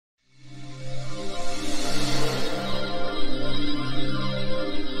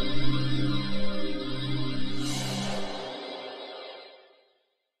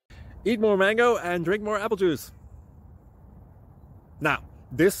Eat more mango and drink more apple juice. Now,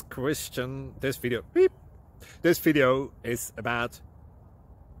 this video is about...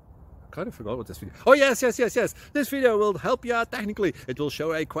 I kind of forgot what this video... Oh, yes. This video will help you out technically. It will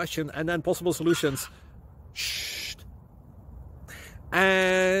show a question and then possible solutions. Shh.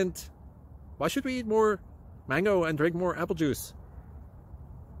 And why should we eat more mango and drink more apple juice?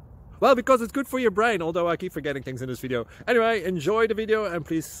 Well, because it's good for your brain, although I keep forgetting things in this video. Anyway, enjoy the video and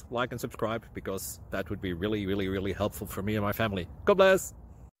please like and subscribe, because that would be really helpful for me and my family. God bless!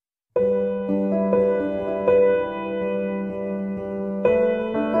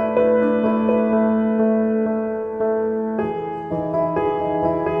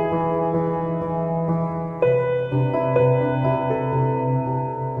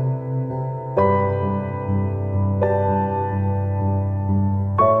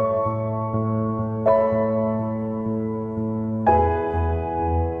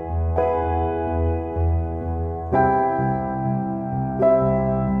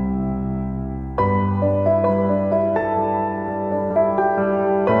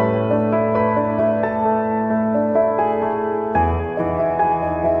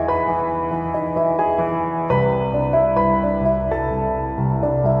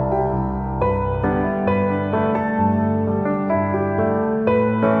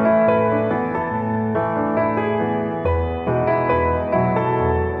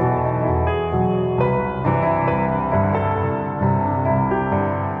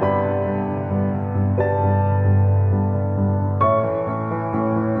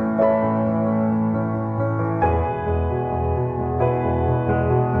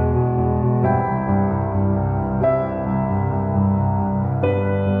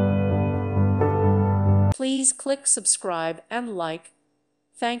 Please click subscribe and like.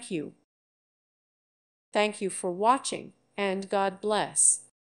 Thank you. Thank you for watching, and God bless.